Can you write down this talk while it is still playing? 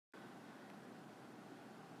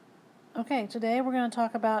Okay, today we're going to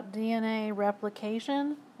talk about DNA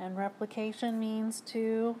replication, and replication means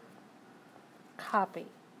to copy.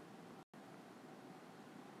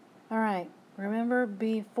 Alright, remember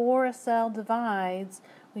before a cell divides,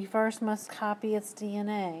 we first must copy its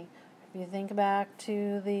DNA. If you think back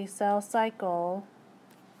to the cell cycle,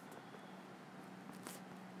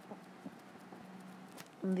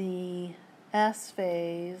 the S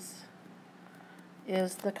phase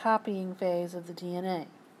is the copying phase of the DNA.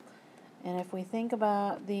 And if we think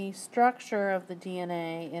about the structure of the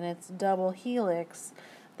DNA in its double helix,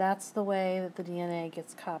 that's the way that the DNA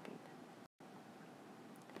gets copied.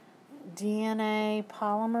 DNA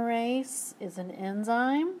polymerase is an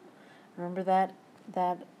enzyme. Remember that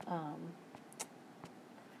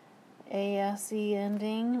ASE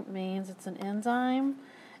ending means it's an enzyme.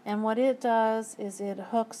 And what it does is it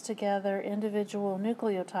hooks together individual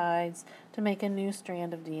nucleotides to make a new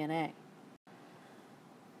strand of DNA.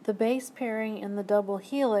 The base pairing in the double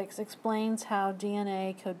helix explains how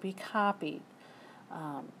DNA could be copied.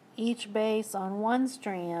 Each base on one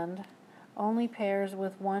strand only pairs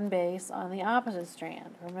with one base on the opposite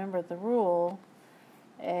strand. Remember the rule,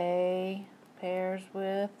 A pairs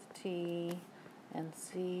with T and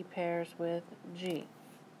C pairs with G.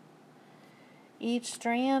 Each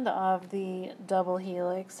strand of the double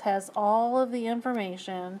helix has all of the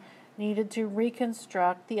information needed to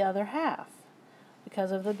reconstruct the other half,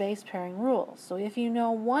 because of the base pairing rules. So if you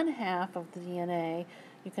know one half of the DNA,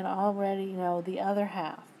 you can already know the other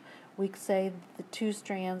half. We say the two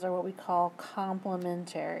strands are what we call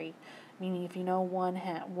complementary, meaning if you know one,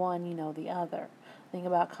 you know the other. Think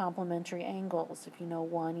about complementary angles. If you know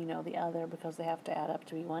one, you know the other, because they have to add up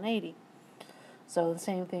to be 180. So the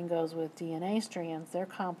same thing goes with DNA strands. They're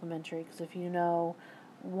complementary because if you know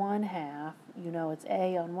one half, you know it's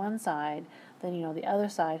A on one side, then you know the other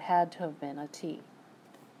side had to have been a T.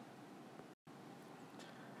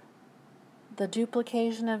 The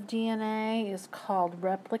duplication of DNA is called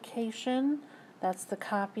replication. That's the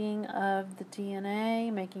copying of the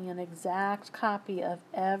DNA, making an exact copy of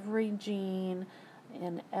every gene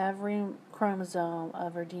in every chromosome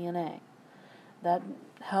of our DNA. That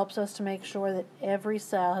helps us to make sure that every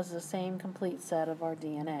cell has the same complete set of our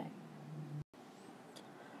DNA.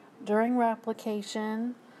 During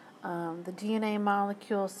replication, the DNA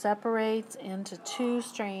molecule separates into two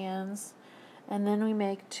strands, and then we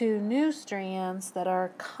make two new strands that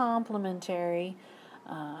are complementary,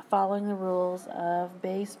 following the rules of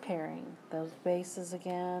base pairing. Those bases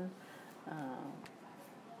again,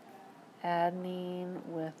 adenine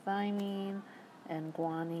with thymine and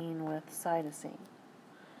guanine with cytosine.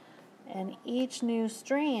 And each new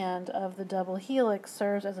strand of the double helix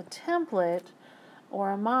serves as a template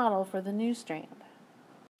or a model for the new strand.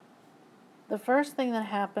 The first thing that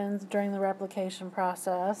happens during the replication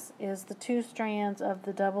process is the two strands of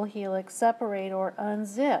the double helix separate or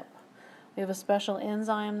unzip. We have a special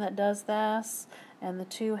enzyme that does this, and the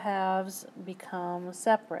two halves become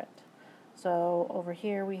separate. So over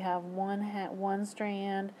here we have one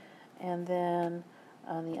strand, and then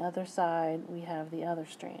on the other side we have the other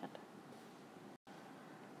strand.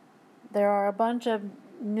 There are a bunch of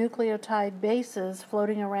nucleotide bases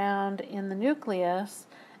floating around in the nucleus,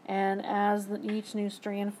 and as each new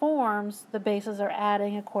strand forms, the bases are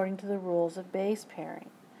adding according to the rules of base pairing.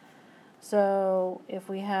 So if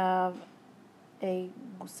we have a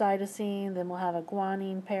cytosine, then we'll have a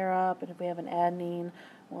guanine pair up, and if we have an adenine,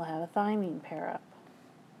 we'll have a thymine pair up.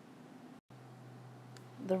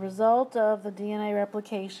 The result of the DNA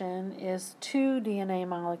replication is two DNA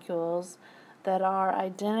molecules that are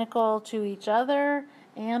identical to each other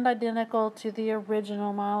and identical to the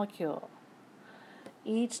original molecule.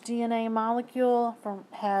 Each DNA molecule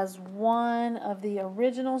has one of the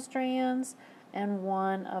original strands and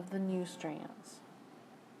one of the new strands.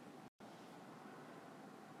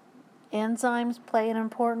 Enzymes play an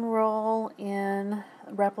important role in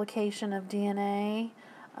replication of DNA.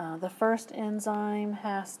 The first enzyme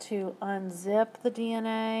has to unzip the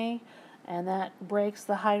DNA, and that breaks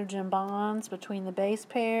the hydrogen bonds between the base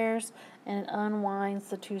pairs, and it unwinds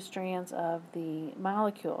the two strands of the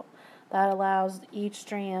molecule. That allows each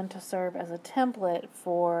strand to serve as a template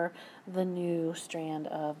for the new strand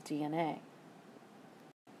of DNA.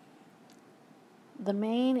 The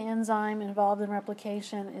main enzyme involved in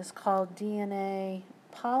replication is called DNA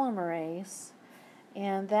polymerase,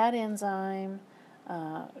 and that enzyme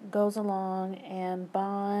goes along and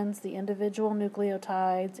bonds the individual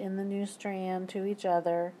nucleotides in the new strand to each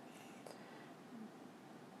other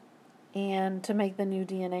and to make the new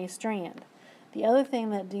DNA strand. The other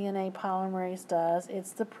thing that DNA polymerase does,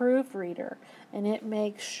 it's the proofreader, and it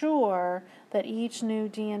makes sure that each new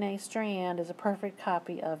DNA strand is a perfect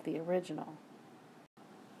copy of the original.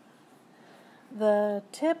 The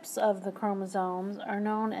tips of the chromosomes are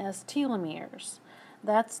known as telomeres.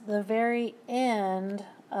 That's the very end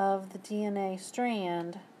of the DNA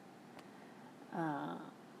strand.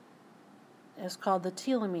 Is called the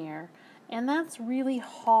telomere, and that's really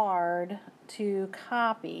hard to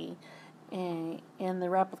copy in the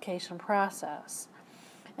replication process.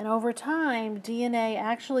 And over time, DNA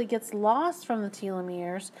actually gets lost from the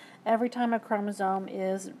telomeres every time a chromosome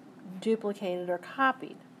is duplicated or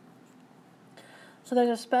copied. So there's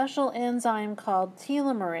a special enzyme called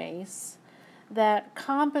telomerase that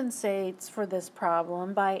compensates for this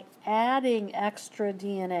problem by adding extra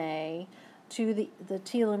DNA to the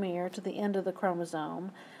telomere, to the end of the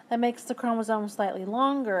chromosome. That makes the chromosome slightly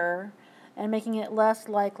longer and making it less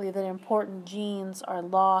likely that important genes are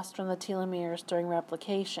lost from the telomeres during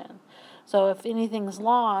replication. So if anything's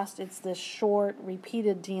lost, it's this short,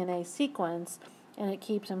 repeated DNA sequence, and it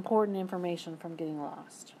keeps important information from getting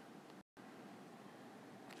lost.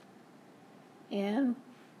 In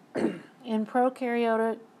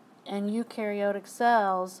prokaryotic and eukaryotic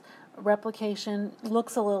cells, replication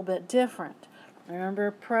looks a little bit different.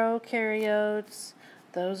 Remember, prokaryotes,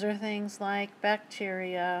 those are things like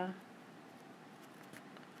bacteria,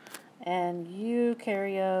 and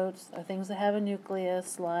eukaryotes are things that have a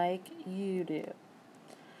nucleus like you do.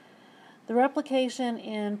 The replication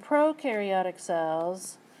in prokaryotic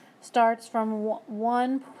cells starts from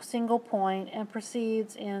one single point and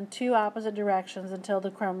proceeds in two opposite directions until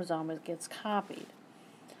the chromosome gets copied.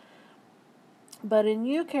 But in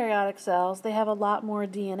eukaryotic cells, they have a lot more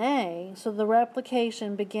DNA, so the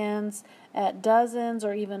replication begins at dozens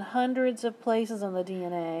or even hundreds of places on the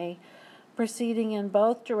DNA, proceeding in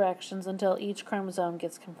both directions until each chromosome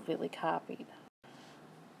gets completely copied.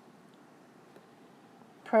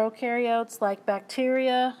 Prokaryotes, like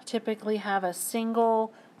bacteria, typically have a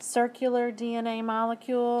single circular DNA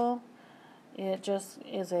molecule. It just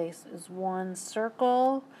is one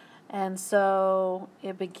circle, and so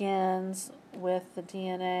it begins with the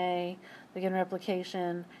DNA, begin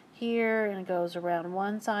replication here, and it goes around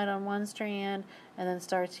one side on one strand, and then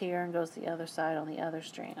starts here and goes the other side on the other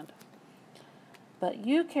strand. But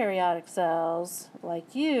eukaryotic cells,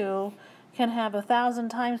 like you, can have 1,000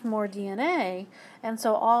 times more DNA, and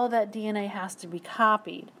so all of that DNA has to be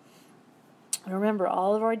copied. And remember,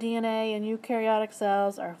 all of our DNA in eukaryotic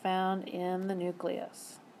cells are found in the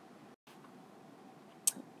nucleus.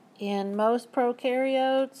 In most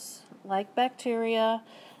prokaryotes, like bacteria,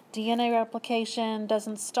 DNA replication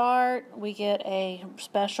doesn't start. We get a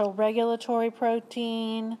special regulatory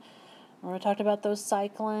protein. We talked about those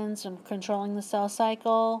cyclins and controlling the cell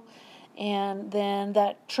cycle. And then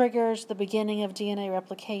that triggers the beginning of DNA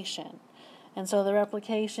replication. And so the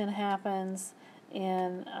replication happens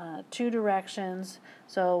in two directions.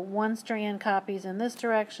 So one strand copies in this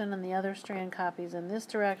direction and the other strand copies in this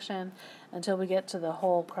direction until we get to the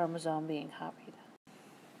whole chromosome being copied.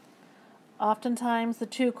 Oftentimes the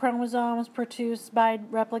two chromosomes produced by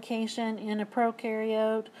replication in a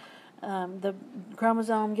prokaryote, the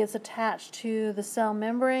chromosome gets attached to the cell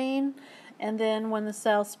membrane, and then when the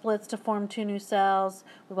cell splits to form two new cells,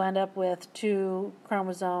 we wind up with two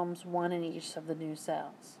chromosomes, one in each of the new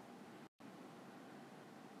cells.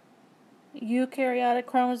 Eukaryotic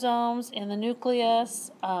chromosomes in the nucleus,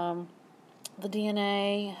 the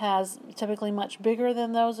DNA has typically much bigger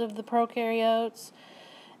than those of the prokaryotes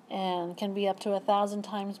and can be up to 1,000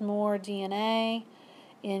 times more DNA.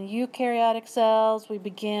 In eukaryotic cells, we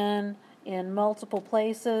begin in multiple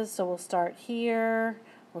places, so we'll start here,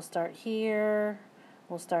 we'll start here,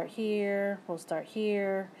 we'll start here, we'll start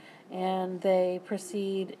here, and they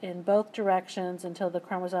proceed in both directions until the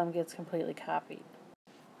chromosome gets completely copied.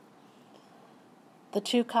 The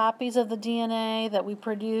two copies of the DNA that we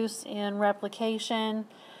produce in replication,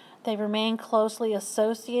 they remain closely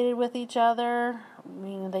associated with each other,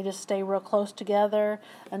 meaning they just stay real close together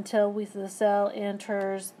until the cell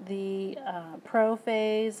enters the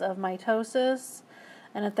prophase of mitosis.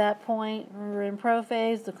 And at that point, we're in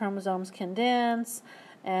prophase, the chromosomes condense,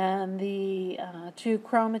 and the two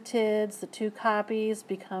chromatids, the two copies,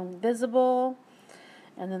 become visible.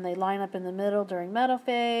 And then they line up in the middle during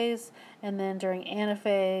metaphase, and then during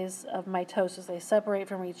anaphase of mitosis, they separate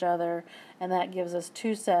from each other, and that gives us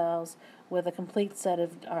two cells with a complete set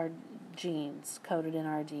of our genes coded in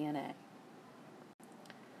our DNA.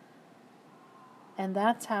 And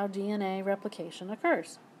that's how DNA replication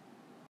occurs.